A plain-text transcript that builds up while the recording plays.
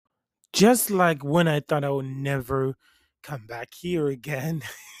Just like when I thought I would never come back here again.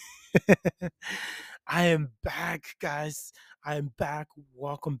 I am back, guys. I am back.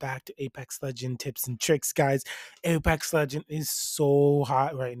 Welcome back to Apex Legend Tips and Tricks, guys. Apex Legend is so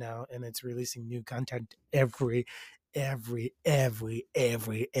hot right now, and it's releasing new content every day,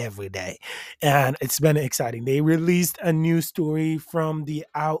 and it's been exciting. They released a new story from the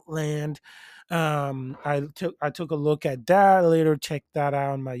Outland. I took a look at that later. Checked that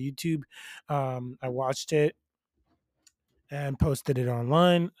out on my YouTube. I watched it and posted it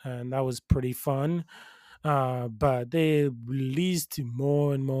online, and that was pretty fun. But they released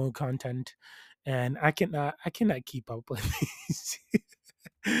more and more content, and I cannot keep up with these.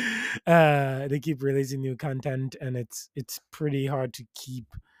 They keep releasing new content, and it's pretty hard to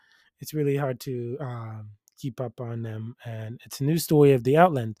it's really hard to keep up on them. And it's a new story of the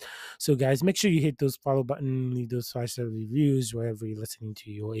Outland. So, guys, make sure you hit those follow button, leave those 5-star reviews wherever you're listening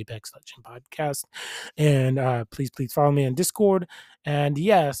to your Apex Legend podcast. And please follow me on Discord. And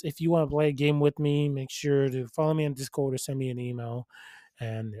yes, if you want to play a game with me, make sure to follow me on Discord or send me an email.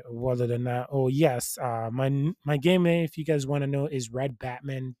 And other than that, oh yes, my game name, if you guys want to know, is Red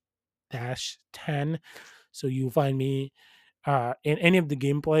Batman dash 10. So you'll find me in any of the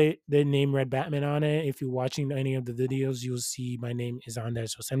gameplay, they name Red Batman on it. If you're watching any of the videos, you'll see my name is on there.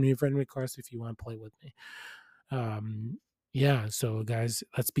 So send me a friend request if you want to play with me. Um, yeah, so guys,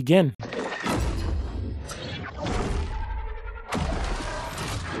 let's begin.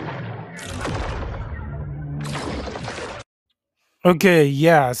 Okay,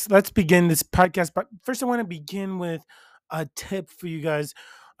 yes, let's begin this podcast. But first, I want to begin with a tip for you guys.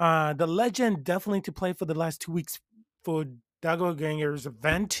 The legend definitely to play for the last 2 weeks for Dago Ganger's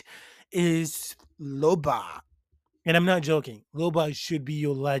event is Loba. And I'm not joking. Loba should be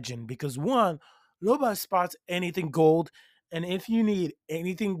your legend because one, Loba spots anything gold. And if you need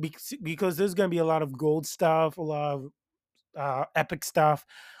anything, because there's going to be a lot of gold stuff, a lot of epic stuff,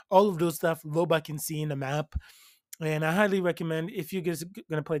 all of those stuff Loba can see in the map. And I highly recommend if you guys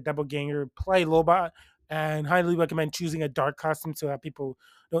going to play Double Ganger, play Loba, and highly recommend choosing a dark costume so that people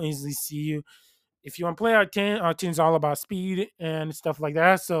don't easily see you. If you want to play Arcane is all about speed and stuff like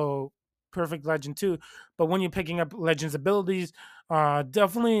that. So perfect legend too. But when you're picking up legends abilities,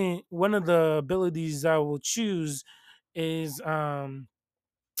 definitely one of the abilities I will choose is what's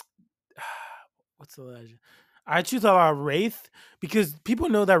the legend? I choose a lot of Wraith because people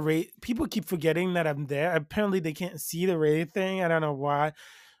know that Wraith. People keep forgetting that I'm there. Apparently, they can't see the Wraith thing. I don't know why,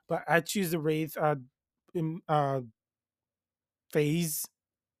 but I choose the Wraith phase,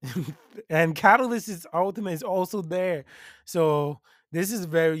 and Catalyst's ultimate is also there. So this is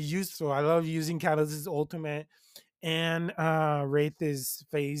very useful. I love using Catalyst's ultimate and Wraith is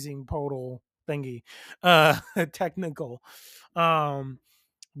phasing portal thingy, technical. Um,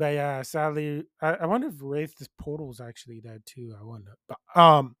 but yeah, sadly, I wonder if Wraith's portal is actually there too. I wonder,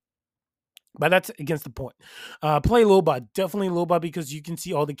 but that's against the point. Play Loba, definitely Loba because you can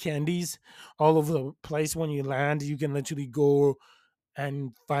see all the candies all over the place when you land. You can literally go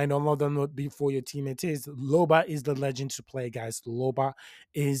and find all of them before your teammates is. Loba is the legend to play, guys. Loba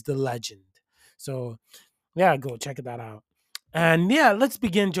is the legend. So yeah, go check that out. And yeah, let's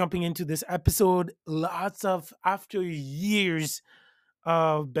begin jumping into this episode. Lots of after years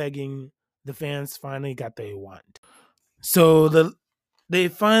of begging, the fans finally got their want. So they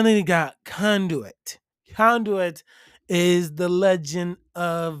finally got Conduit. Conduit is the legend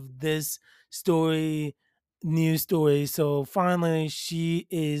of this story, new story. So finally, she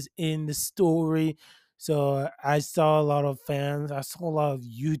is in the story. So I saw a lot of fans. I saw a lot of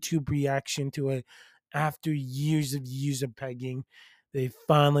YouTube reaction to it after years of user pegging. They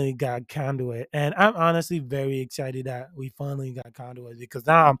finally got Conduit, and I'm honestly very excited that we finally got Conduit because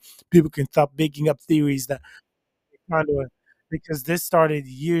now people can stop making up theories that Conduit because this started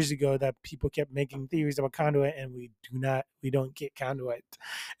years ago that people kept making theories about Conduit and we don't get Conduit.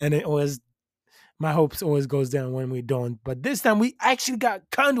 And it was my hopes always goes down when we don't. But this time we actually got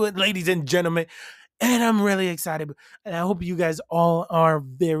Conduit, ladies and gentlemen. And I'm really excited. And I hope you guys all are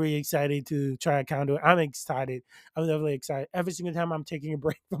very excited to try Conduit. I'm excited. I'm definitely excited. Every single time I'm taking a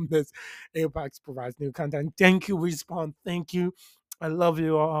break from this, Apex provides new content. Thank you, Respawn. Thank you. I love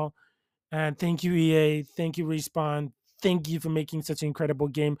you all. And thank you, EA. Thank you, Respawn. Thank you for making such an incredible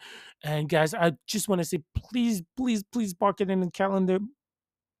game. And guys, I just want to say, please mark it in the calendar.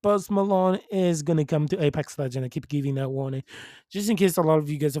 Buzz Malone is gonna come to Apex Legend. I keep giving that warning, just in case a lot of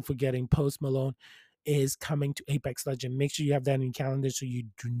you guys are forgetting. Post Malone is coming to Apex Legend. Make sure you have that in your calendar so you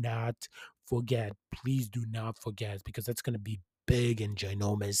do not forget. Please do not forget because that's gonna be big and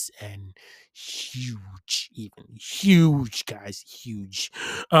ginormous and huge, even huge, guys, huge.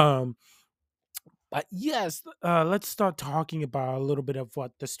 Um, but yes, let's start talking about a little bit of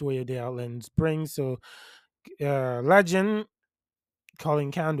what the story of the Outlands brings. So, Legend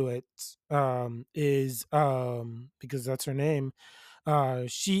calling Conduit is because that's her name.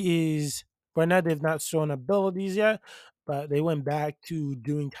 She is right now they've not shown abilities yet, but they went back to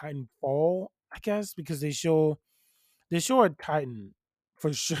doing Titanfall, I guess, because they show a Titan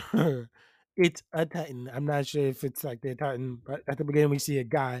for sure. It's a Titan. I'm not sure if it's like their Titan, but at the beginning we see a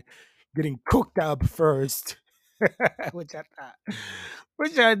guy getting cooked up first, which I thought,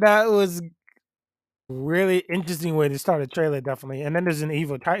 which I thought was really interesting way to start a trailer, definitely. And then there's an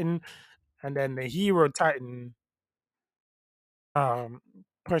evil Titan, and then the hero Titan um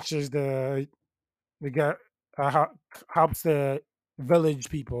pushes the guy helps the village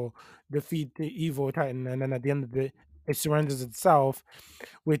people defeat the evil Titan, and then at the end of it, it surrenders itself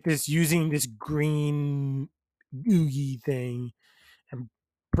with this using this green oogie thing and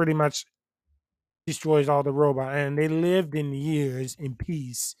pretty much destroys all the robot. And they lived in years in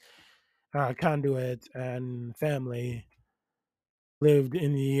peace. Conduit and family lived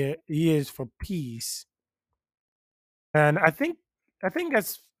in the years for peace. And I think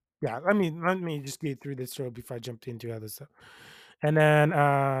that's yeah. Let me just get through this show before I jump into other stuff. And then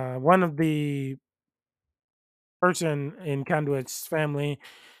one of the person in Conduit's family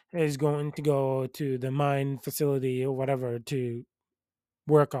is going to go to the mine facility or whatever to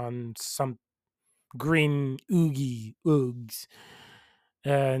work on some green oogs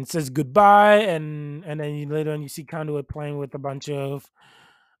and says goodbye, and then later on you see Conduit playing with a bunch of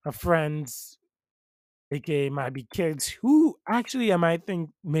friends, aka might be kids who actually I might think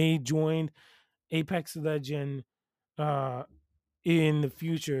may join Apex Legend uh in the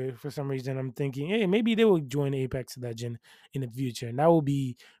future. For some reason I'm thinking, hey, maybe they will join Apex Legend in the future, and that will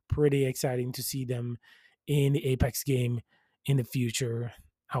be pretty exciting to see them in the Apex game in the future.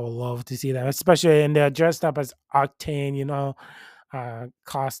 I would love to see that, especially and they're dressed up as Octane,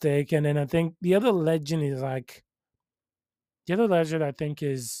 Caustic. And then I think the other legend I think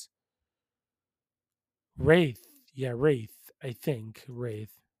is Wraith. Yeah, Wraith. I think Wraith.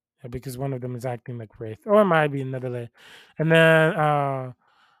 Because one of them is acting like Wraith. Or it might be another and then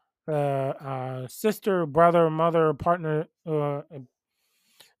sister, brother, mother, partner,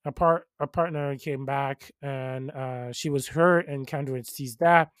 a partner came back, and she was hurt, and Kendra sees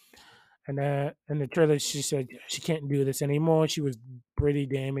that, and then in the trailer she said she can't do this anymore. She was pretty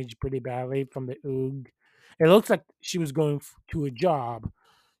damaged, pretty badly from the oog. It looks like she was going to a job.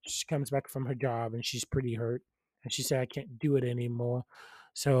 She comes back from her job and she's pretty hurt, and she said I can't do it anymore.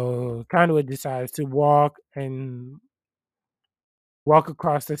 So Conduit decides to walk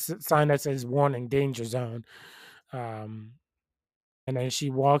across the sign that says warning danger zone. Um, and then she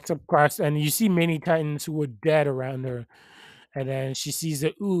walks across, and you see many Titans who were dead around her. And then she sees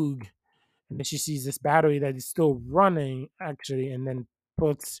the Oog, and then she sees this battery that is still running, actually, and then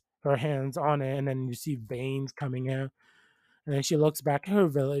puts her hands on it, and then you see veins coming out. And then she looks back at her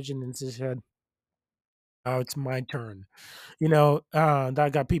village, and then she said, "Oh, it's my turn." That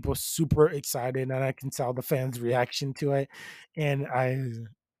got people super excited, and I can tell the fans' reaction to it. And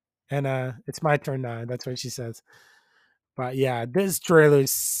it's my turn now. That's what she says. But yeah, this trailer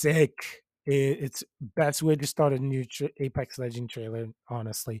is sick. It's best way to start a new Apex Legend trailer.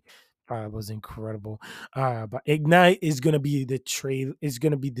 Honestly, it was incredible. But Ignite is gonna be the trail. Is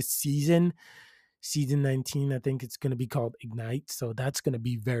gonna be the season 19. I think it's gonna be called Ignite. So that's gonna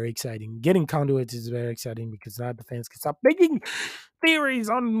be very exciting. Getting Conduit is very exciting because now the fans can stop making theories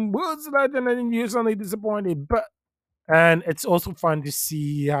on World's Legend and you're suddenly disappointed. But and it's also fun to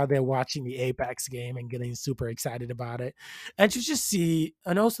see how they're watching the Apex game and getting super excited about it. And to just see,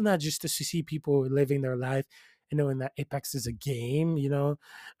 and also not just to see people living their life and knowing that Apex is a game,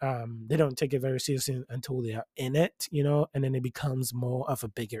 they don't take it very seriously until they are in it, and then it becomes more of a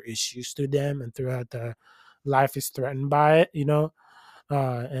bigger issue to them. And throughout the life is threatened by it,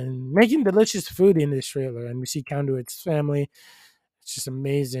 and making delicious food in this trailer. And we see Conduit's family. It's just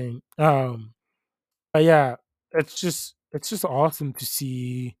amazing. But yeah, it's just awesome to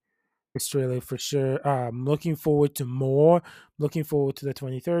see this trailer for sure. Looking forward to more. Looking forward to the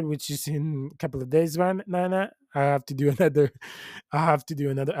 23rd, which is in a couple of days, man. Nana. I have to do another. I have to do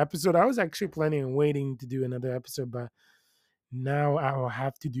another episode. I was actually planning on waiting to do another episode, but now I will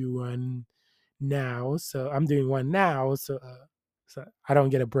have to do one now. So I'm doing one now. So I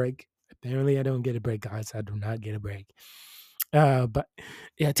don't get a break. Apparently, I don't get a break, guys. I do not get a break. But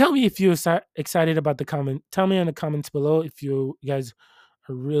yeah, tell me if you're excited about the comment. Tell me in the comments below if you guys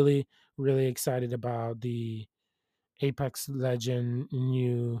are really, really excited about the Apex Legend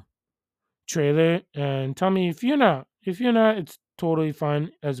new trailer, and tell me if you're not. If you're not, it's totally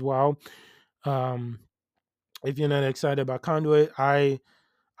fine as well. Um, if you're not excited about Conduit, I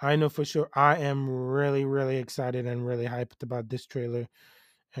know for sure I am really really excited and really hyped about this trailer,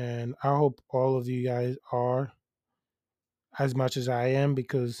 and I hope all of you guys are as much as I am,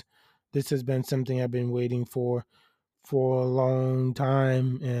 because this has been something I've been waiting for a long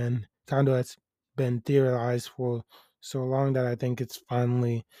time, and Conduit has been theorized for so long that I think it's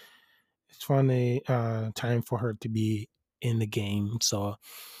finally time for her to be in the game. So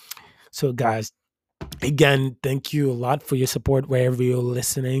guys, again, thank you a lot for your support wherever you're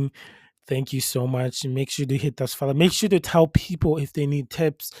listening. Thank you so much. And make sure to hit those follow. Make sure to tell people if they need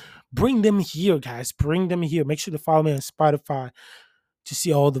tips. Bring them here, guys. Bring them here. Make sure to follow me on Spotify to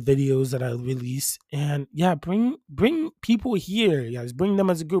see all the videos that I release. And yeah, bring people here, guys. Bring them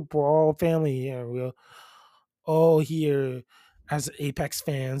as a group. We're all family here. We're all here as Apex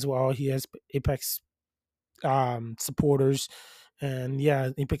fans. We're all here as Apex supporters. And yeah,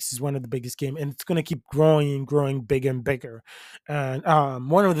 Apex is one of the biggest game, and it's gonna keep growing and growing bigger and bigger. And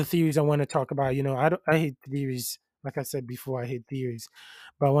one of the theories I want to talk about, I hate theories. Like I said before, I hate theories.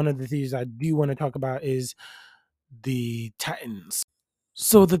 But one of the theories I do want to talk about is the Titans.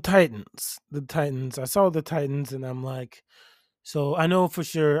 So the Titans. I saw the Titans, and I'm like, so I know for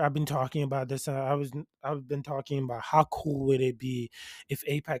sure. I've been talking about this. I've been talking about how cool would it be if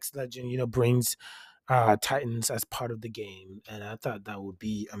Apex Legend, brings Titans as part of the game, and I thought that would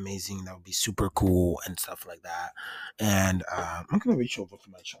be amazing. That would be super cool and stuff like that. And I'm gonna reach over for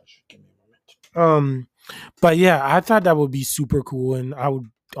my charger. Give me a moment. But yeah, I thought that would be super cool, and I would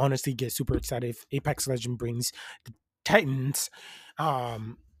honestly get super excited if Apex Legend brings the Titans,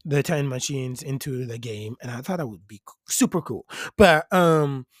 the Titan machines into the game, and I thought that would be super cool. But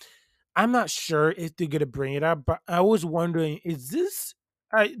I'm not sure if they're gonna bring it up, but I was wondering, is this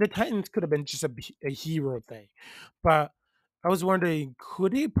the Titans could have been just a hero thing, but I was wondering,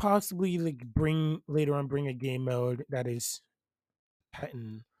 could it possibly like bring a game mode that is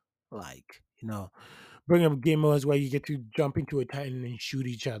Titan like, bring up game modes where you get to jump into a Titan and shoot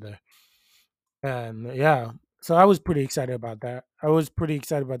each other, and yeah. So I was pretty excited about that. I was pretty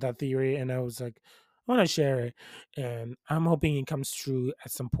excited about that theory, and I was like, I want to share it, and I'm hoping it comes true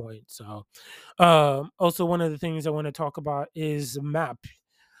at some point. So also, one of the things I want to talk about is map.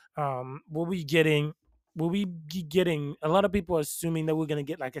 We'll be getting, a lot of people are assuming that we're gonna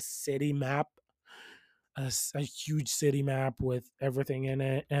get like a city map, a huge city map with everything in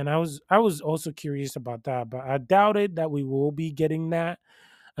it, and I was also curious about that, but I doubted that we will be getting that,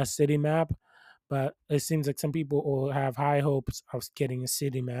 a city map. But it seems like some people will have high hopes of getting a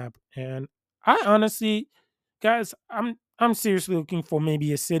city map, and I honestly, guys, I'm seriously looking for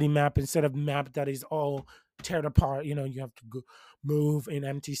maybe a city map instead of map that is all teared apart. You have to go move in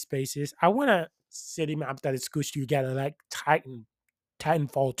empty spaces. I want a city map that is squished together, like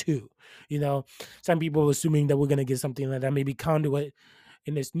Titanfall 2. You know, some people assuming that we're gonna get something like that. Maybe Conduit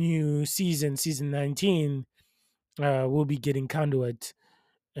in this new season 19. We'll be getting Conduit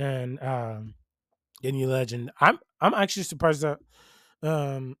and the new Legend. I'm actually surprised that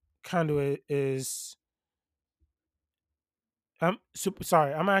Conduit is. I'm super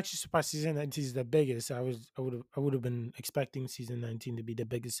sorry. I'm actually surprised season 19 is the biggest. I would have been expecting season 19 to be the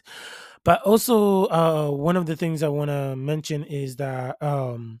biggest. But also, one of the things I want to mention is that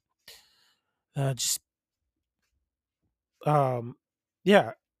just um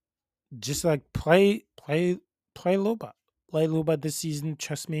yeah, just like play Loba. Play Loba this season.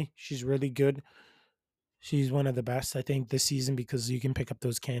 Trust me, she's really good. She's one of the best, I think, this season, because you can pick up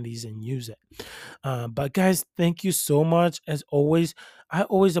those candies and use it. But guys, thank you so much. As always, I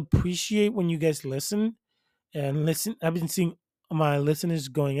always appreciate when you guys listen and listen. I've been seeing my listeners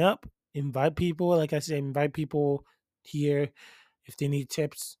going up. Invite people, like I said, invite people here if they need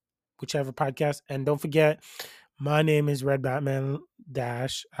tips, whichever podcast. And don't forget, my name is Red Batman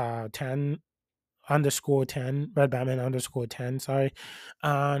dash 10 underscore 10, Red Batman underscore 10, sorry.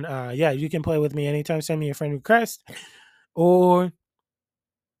 And yeah, you can play with me anytime. Send me a friend request, or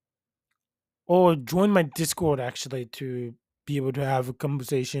join my Discord actually, to be able to have a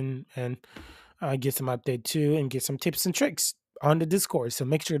conversation and get some update too, and get some tips and tricks on the Discord. So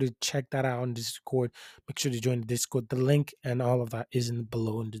make sure to check that out on Discord. Make sure to join the Discord. The link and all of that is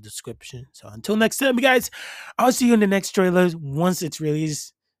below in the description. So until next time, guys, I'll see you in the next trailer once it's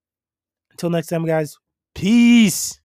released. Until next time, guys, peace.